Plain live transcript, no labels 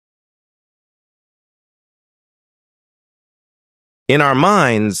In our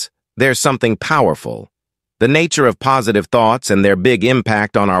minds, there's something powerful, the nature of positive thoughts and their big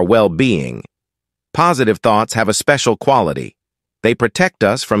impact on our well-being. Positive thoughts have a special quality. They protect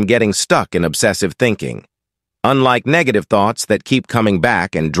us from getting stuck in obsessive thinking. Unlike negative thoughts that keep coming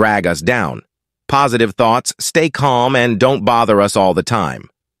back and drag us down, positive thoughts stay calm and don't bother us all the time.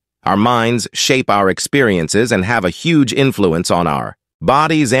 Our minds shape our experiences and have a huge influence on our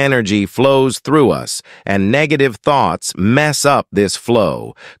body's energy flows through us, and negative thoughts mess up this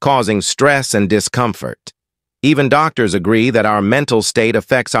flow, causing stress and discomfort. Even doctors agree that our mental state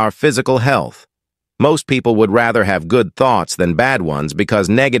affects our physical health. Most people would rather have good thoughts than bad ones because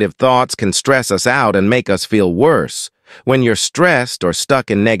negative thoughts can stress us out and make us feel worse. When you're stressed or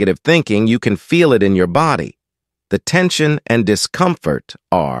stuck in negative thinking, you can feel it in your body. The tension and discomfort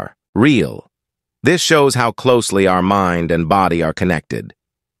are real. This shows how closely our mind and body are connected.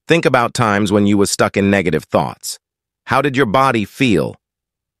 Think about times when you were stuck in negative thoughts. How did your body feel?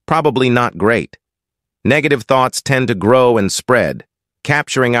 Probably not great. Negative thoughts tend to grow and spread,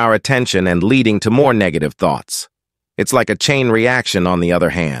 capturing our attention and leading to more negative thoughts. It's like a chain reaction, on the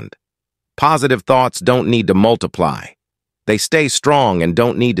other hand. Positive thoughts don't need to multiply. They stay strong and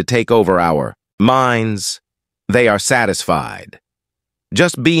don't need to take over our minds. They are satisfied.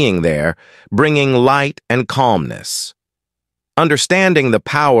 Just being there, bringing light and calmness. Understanding the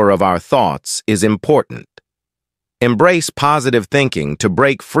power of our thoughts is important. Embrace positive thinking to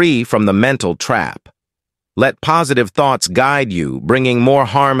break free from the mental trap. Let positive thoughts guide you, bringing more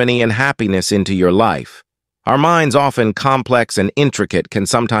harmony and happiness into your life. Our minds, often complex and intricate, can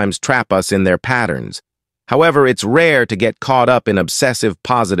sometimes trap us in their patterns. However, it's rare to get caught up in obsessive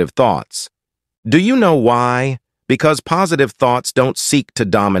positive thoughts. Do you know why? Because positive thoughts don't seek to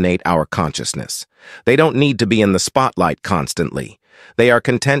dominate our consciousness. They don't need to be in the spotlight constantly. They are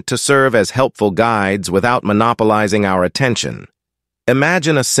content to serve as helpful guides without monopolizing our attention.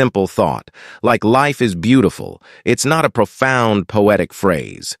 Imagine a simple thought, like life is beautiful. It's not a profound poetic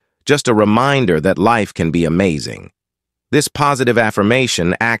phrase, just a reminder that life can be amazing. This positive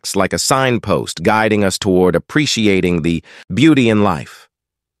affirmation acts like a signpost guiding us toward appreciating the beauty in life.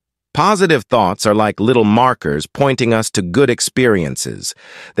 Positive thoughts are like little markers pointing us to good experiences.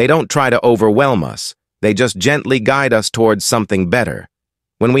 They don't try to overwhelm us. They just gently guide us towards something better.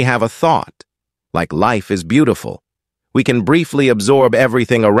 When we have a thought, like life is beautiful, we can briefly absorb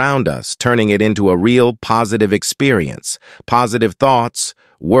everything around us, turning it into a real positive experience. Positive thoughts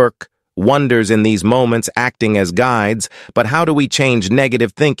work wonders in these moments, acting as guides. But how do we change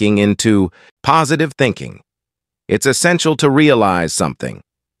negative thinking into positive thinking? It's essential to realize something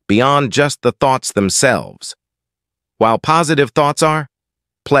beyond just the thoughts themselves. While positive thoughts are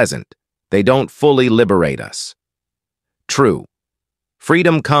pleasant, they don't fully liberate us. True.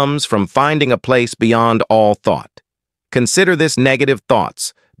 Freedom comes from finding a place beyond all thought. Consider this: negative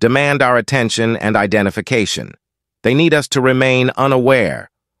thoughts demand our attention and identification. They need us to remain unaware,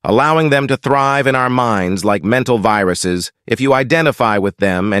 allowing them to thrive in our minds like mental viruses. If you identify with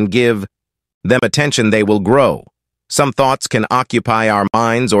them and give them attention, they will grow. Some thoughts can occupy our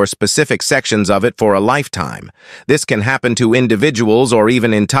minds or specific sections of it for a lifetime. This can happen to individuals or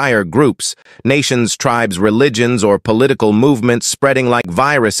even entire groups, nations, tribes, religions, or political movements, spreading like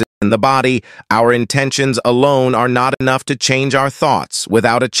viruses in the body. Our intentions alone are not enough to change our thoughts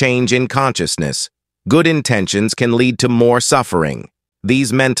without a change in consciousness. Good intentions can lead to more suffering.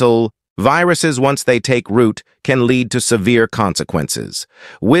 These mental viruses, once they take root, can lead to severe consequences.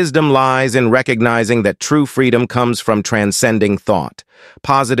 Wisdom lies in recognizing that true freedom comes from transcending thought.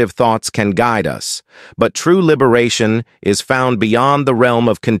 Positive thoughts can guide us, but true liberation is found beyond the realm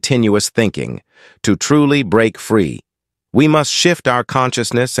of continuous thinking. To truly break free, we must shift our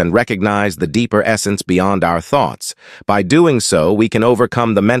consciousness and recognize the deeper essence beyond our thoughts. By doing so, we can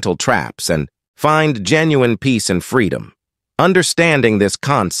overcome the mental traps and find genuine peace and freedom. Understanding this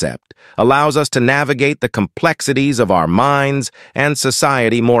concept allows us to navigate the complexities of our minds and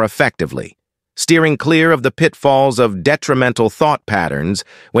society more effectively, steering clear of the pitfalls of detrimental thought patterns.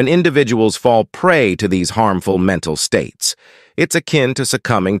 When individuals fall prey to these harmful mental states, it's akin to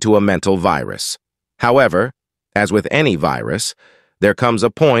succumbing to a mental virus. However, as with any virus, there comes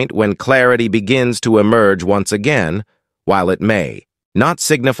a point when clarity begins to emerge once again. While it may not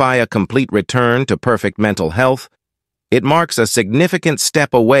signify a complete return to perfect mental health, it marks a significant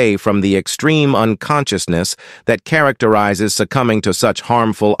step away from the extreme unconsciousness that characterizes succumbing to such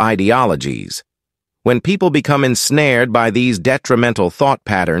harmful ideologies. When people become ensnared by these detrimental thought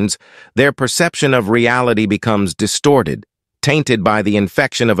patterns, their perception of reality becomes distorted, tainted by the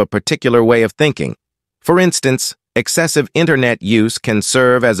infection of a particular way of thinking. For instance, excessive internet use can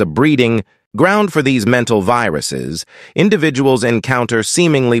serve as a breeding Ground for these mental viruses, individuals encounter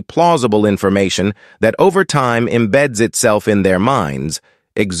seemingly plausible information that over time embeds itself in their minds,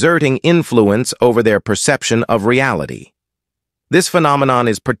 exerting influence over their perception of reality. This phenomenon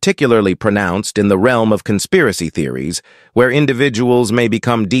is particularly pronounced in the realm of conspiracy theories, where individuals may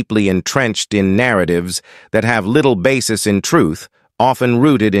become deeply entrenched in narratives that have little basis in truth, often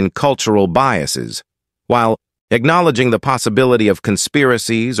rooted in cultural biases. While acknowledging the possibility of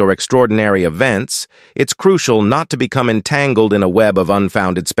conspiracies or extraordinary events, it's crucial not to become entangled in a web of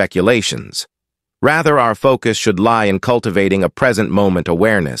unfounded speculations. Rather, our focus should lie in cultivating a present-moment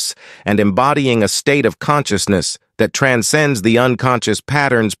awareness and embodying a state of consciousness that transcends the unconscious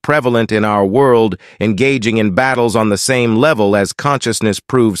patterns prevalent in our world, engaging in battles on the same level as consciousness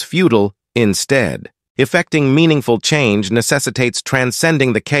proves futile instead. Effecting meaningful change necessitates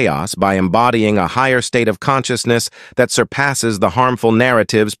transcending the chaos by embodying a higher state of consciousness that surpasses the harmful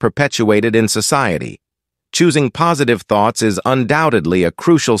narratives perpetuated in society. Choosing positive thoughts is undoubtedly a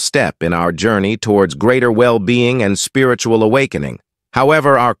crucial step in our journey towards greater well-being and spiritual awakening.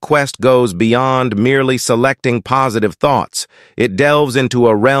 However, our quest goes beyond merely selecting positive thoughts. It delves into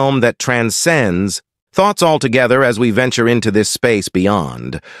a realm that transcends thoughts altogether. As we venture into this space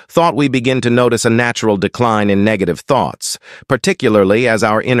beyond thought, we begin to notice a natural decline in negative thoughts, particularly as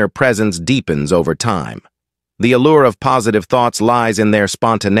our inner presence deepens over time. The allure of positive thoughts lies in their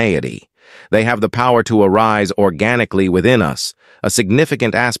spontaneity. They have the power to arise organically within us. A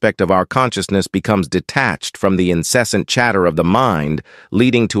significant aspect of our consciousness becomes detached from the incessant chatter of the mind,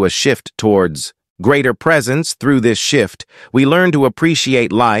 leading to a shift towards greater presence. Through this shift, we learn to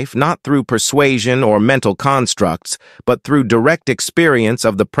appreciate life not through persuasion or mental constructs, but through direct experience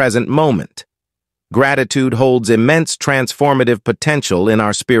of the present moment. Gratitude holds immense transformative potential in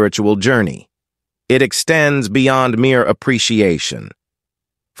our spiritual journey. It extends beyond mere appreciation.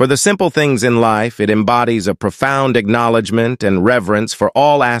 For the simple things in life, it embodies a profound acknowledgement and reverence for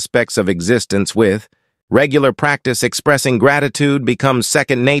all aspects of existence. With regular practice, expressing gratitude becomes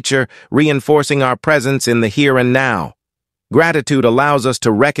second nature, reinforcing our presence in the here and now. Gratitude allows us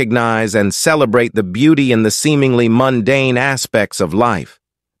to recognize and celebrate the beauty in the seemingly mundane aspects of life,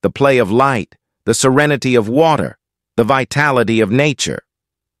 the play of light, the serenity of water, the vitality of nature.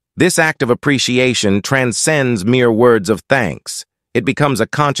 This act of appreciation transcends mere words of thanks. It becomes a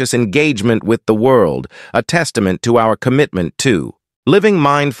conscious engagement with the world, a testament to our commitment to living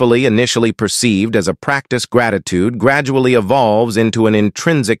mindfully. Initially perceived as a practice, gratitude gradually evolves into an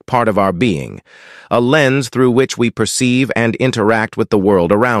intrinsic part of our being, a lens through which we perceive and interact with the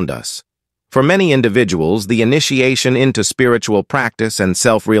world around us. For many individuals, the initiation into spiritual practice and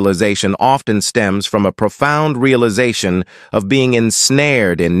self-realization often stems from a profound realization of being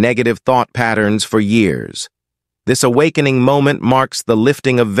ensnared in negative thought patterns for years. This awakening moment marks the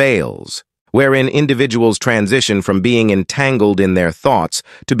lifting of veils, wherein individuals transition from being entangled in their thoughts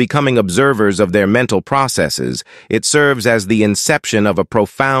to becoming observers of their mental processes. It serves as the inception of a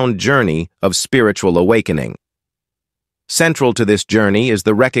profound journey of spiritual awakening. Central to this journey is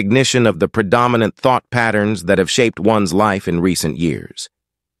the recognition of the predominant thought patterns that have shaped one's life in recent years.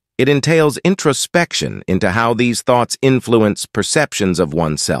 It entails introspection into how these thoughts influence perceptions of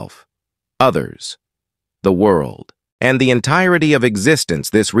oneself, others, the world, and the entirety of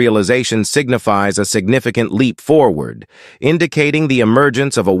existence. This realization signifies a significant leap forward, indicating the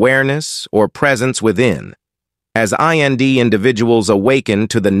emergence of awareness or presence within. As individuals awaken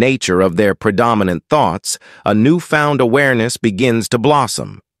to the nature of their predominant thoughts, a newfound awareness begins to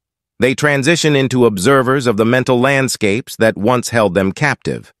blossom. They transition into observers of the mental landscapes that once held them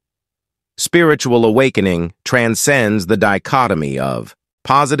captive. Spiritual awakening transcends the dichotomy of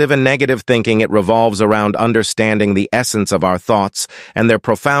positive and negative thinking. It revolves around understanding the essence of our thoughts and their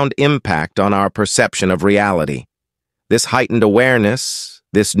profound impact on our perception of reality. This heightened awareness,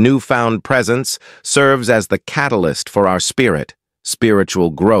 this newfound presence, serves as the catalyst for our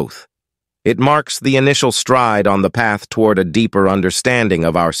spiritual growth. It marks the initial stride on the path toward a deeper understanding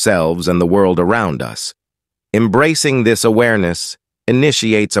of ourselves and the world around us. Embracing this awareness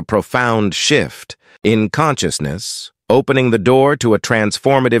initiates a profound shift in consciousness, opening the door to a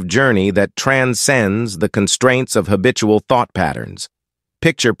transformative journey that transcends the constraints of habitual thought patterns.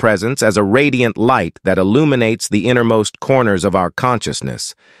 Picture presence as a radiant light that illuminates the innermost corners of our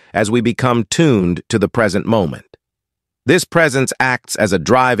consciousness as we become tuned to the present moment. This presence acts as a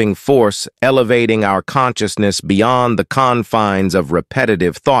driving force, elevating our consciousness beyond the confines of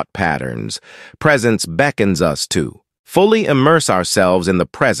repetitive thought patterns. Presence beckons us to fully immerse ourselves in the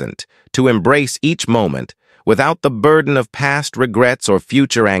present, to embrace each moment without the burden of past regrets or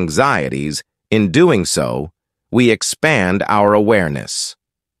future anxieties. In doing so, we expand our awareness,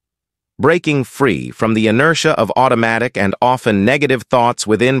 Breaking free from the inertia of automatic and often negative thoughts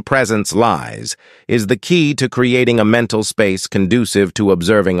within presence lies is the key to creating a mental space conducive to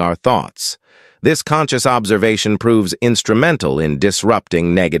observing our thoughts. This conscious observation proves instrumental in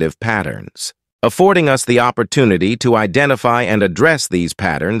disrupting negative patterns, affording us the opportunity to identify and address these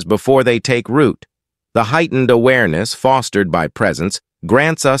patterns before they take root. The heightened awareness fostered by presence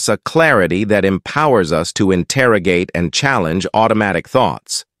grants us a clarity that empowers us to interrogate and challenge automatic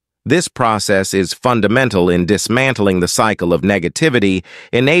thoughts. This process is fundamental in dismantling the cycle of negativity,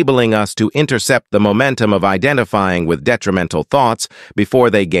 enabling us to intercept the momentum of identifying with detrimental thoughts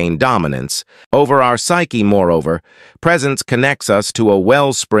before they gain dominance over our psyche. Moreover, presence connects us to a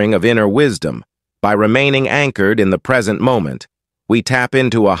wellspring of inner wisdom. By remaining anchored in the present moment, we tap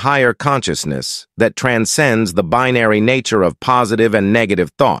into a higher consciousness that transcends the binary nature of positive and negative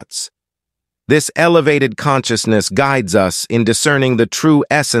thoughts. This elevated consciousness guides us in discerning the true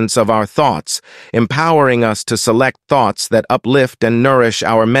essence of our thoughts, empowering us to select thoughts that uplift and nourish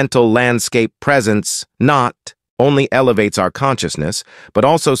our mental landscape. Presence not only elevates our consciousness, but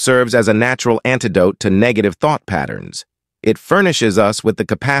also serves as a natural antidote to negative thought patterns. It furnishes us with the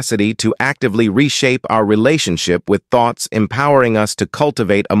capacity to actively reshape our relationship with thoughts, empowering us to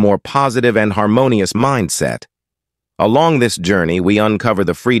cultivate a more positive and harmonious mindset. Along this journey, we uncover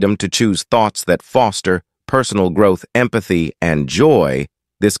the freedom to choose thoughts that foster personal growth, empathy, and joy.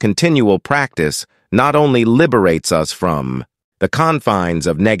 This continual practice not only liberates us from the confines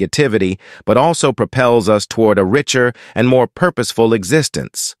of negativity, but also propels us toward a richer and more purposeful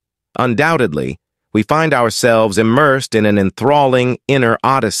existence. Undoubtedly, we find ourselves immersed in an enthralling inner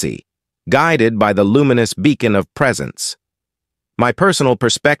odyssey, guided by the luminous beacon of presence. My personal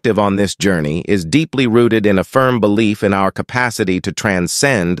perspective on this journey is deeply rooted in a firm belief in our capacity to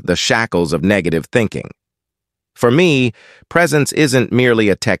transcend the shackles of negative thinking. For me, presence isn't merely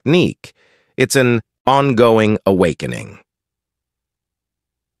a technique, it's an ongoing awakening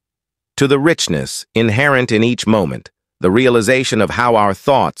to the richness inherent in each moment. The realization of how our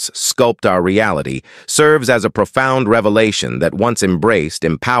thoughts sculpt our reality serves as a profound revelation that, once embraced,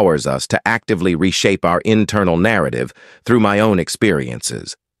 empowers us to actively reshape our internal narrative through my own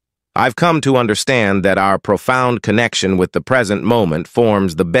experiences. I've come to understand that our profound connection with the present moment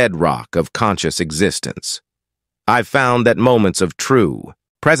forms the bedrock of conscious existence. I've found that moments of true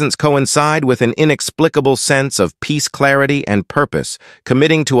presence coincide with an inexplicable sense of peace, clarity, and purpose.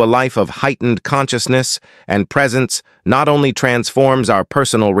 Committing to a life of heightened consciousness and presence not only transforms our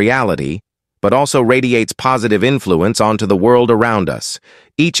personal reality, but also radiates positive influence onto the world around us.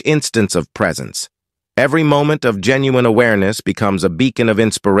 Each instance of presence, every moment of genuine awareness becomes a beacon of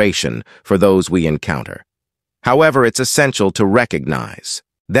inspiration for those we encounter. However, it's essential to recognize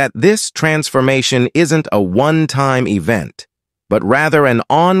that this transformation isn't a one-time event, but rather an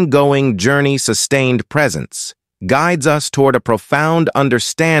ongoing journey. Sustained presence guides us toward a profound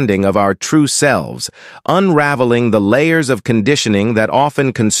understanding of our true selves, unraveling the layers of conditioning that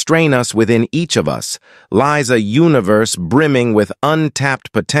often constrain us. Within each of us lies a universe brimming with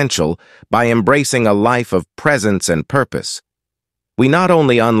untapped potential. By embracing a life of presence and purpose, we not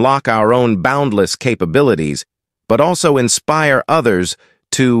only unlock our own boundless capabilities, but also inspire others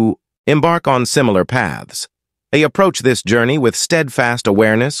to embark on similar paths. They approach this journey with steadfast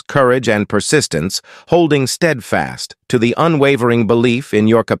awareness, courage, and persistence, holding steadfast to the unwavering belief in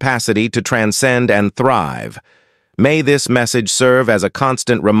your capacity to transcend and thrive. May this message serve as a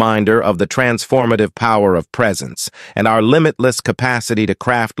constant reminder of the transformative power of presence and our limitless capacity to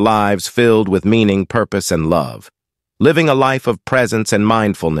craft lives filled with meaning, purpose, and love. Living a life of presence and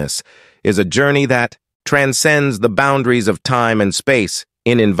mindfulness is a journey that transcends the boundaries of time and space,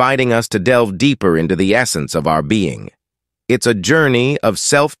 in inviting us to delve deeper into the essence of our being. It's a journey of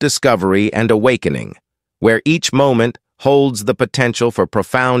self-discovery and awakening, where each moment holds the potential for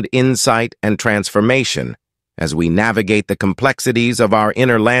profound insight and transformation. As we navigate the complexities of our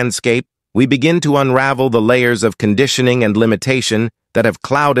inner landscape, we begin to unravel the layers of conditioning and limitation that have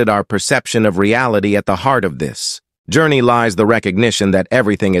clouded our perception of reality. At the heart of this journey lies the recognition that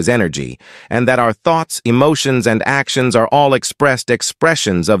everything is energy, and that our thoughts, emotions, and actions are all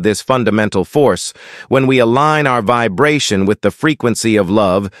expressions of this fundamental force. When we align our vibration with the frequency of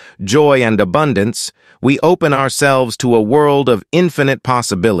love, joy, and abundance, we open ourselves to a world of infinite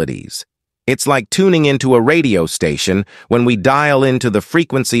possibilities. It's like tuning into a radio station. When we dial into the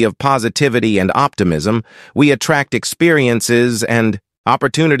frequency of positivity and optimism, we attract experiences and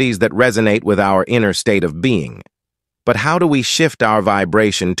opportunities that resonate with our inner state of being. But how do we shift our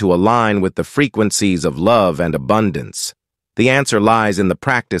vibration to align with the frequencies of love and abundance? The answer lies in the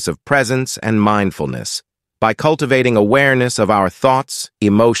practice of presence and mindfulness. by cultivating awareness of our thoughts,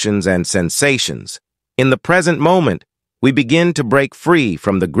 emotions, and sensations. In the present moment, we begin to break free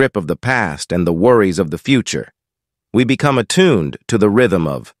from the grip of the past and the worries of the future. We become attuned to the rhythm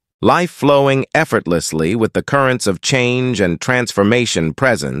of life flowing effortlessly with the currents of change and transformation.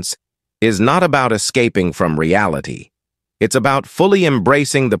 Presence is not about escaping from reality. It's about fully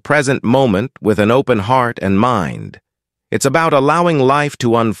embracing the present moment with an open heart and mind. It's about allowing life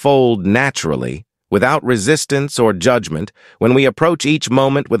to unfold naturally, without resistance or judgment. When we approach each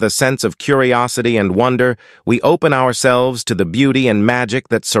moment with a sense of curiosity and wonder, we open ourselves to the beauty and magic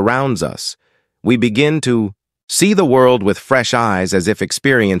that surrounds us. We begin to see the world with fresh eyes, as if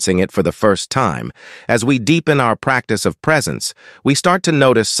experiencing it for the first time. As we deepen our practice of presence, we start to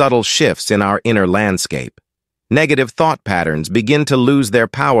notice subtle shifts in our inner landscape. Negative thought patterns begin to lose their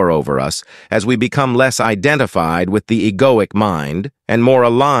power over us as we become less identified with the egoic mind and more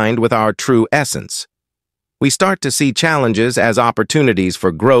aligned with our true essence. We start to see challenges as opportunities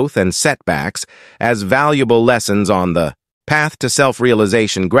for growth and setbacks as valuable lessons on the path to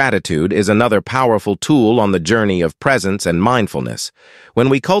self-realization. Gratitude is another powerful tool on the journey of presence and mindfulness. When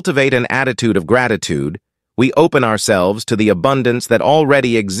we cultivate an attitude of gratitude, we open ourselves to the abundance that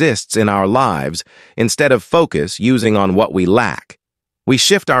already exists in our lives instead of using on what we lack. We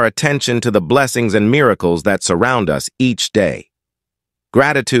shift our attention to the blessings and miracles that surround us each day.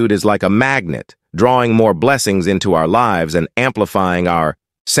 Gratitude is like a magnet, drawing more blessings into our lives and amplifying our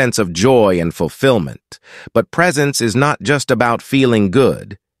sense of joy and fulfillment. But presence is not just about feeling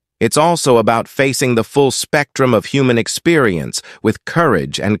good. It's also about facing the full spectrum of human experience with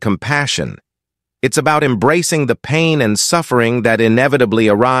courage and compassion. It's about embracing the pain and suffering that inevitably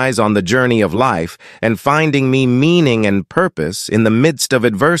arise on the journey of life and finding meaning and purpose in the midst of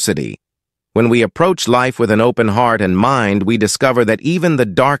adversity. When we approach life with an open heart and mind, we discover that even the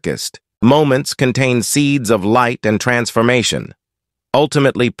darkest moments contain seeds of light and transformation.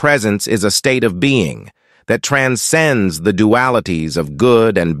 Ultimately, presence is a state of being that transcends the dualities of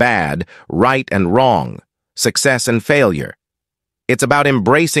good and bad, right and wrong, success and failure. It's about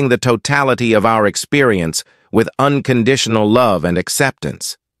embracing the totality of our experience with unconditional love and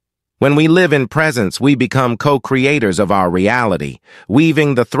acceptance. When we live in presence, we become co-creators of our reality,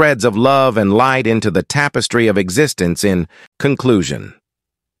 weaving the threads of love and light into the tapestry of existence. In conclusion,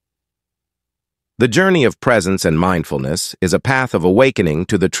 the journey of presence and mindfulness is a path of awakening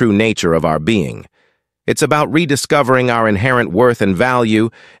to the true nature of our being. It's about rediscovering our inherent worth and value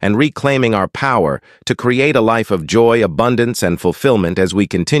and reclaiming our power to create a life of joy, abundance, and fulfillment. As we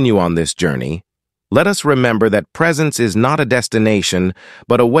continue on this journey, let us remember that presence is not a destination,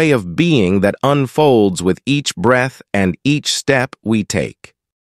 but a way of being that unfolds with each breath and each step we take.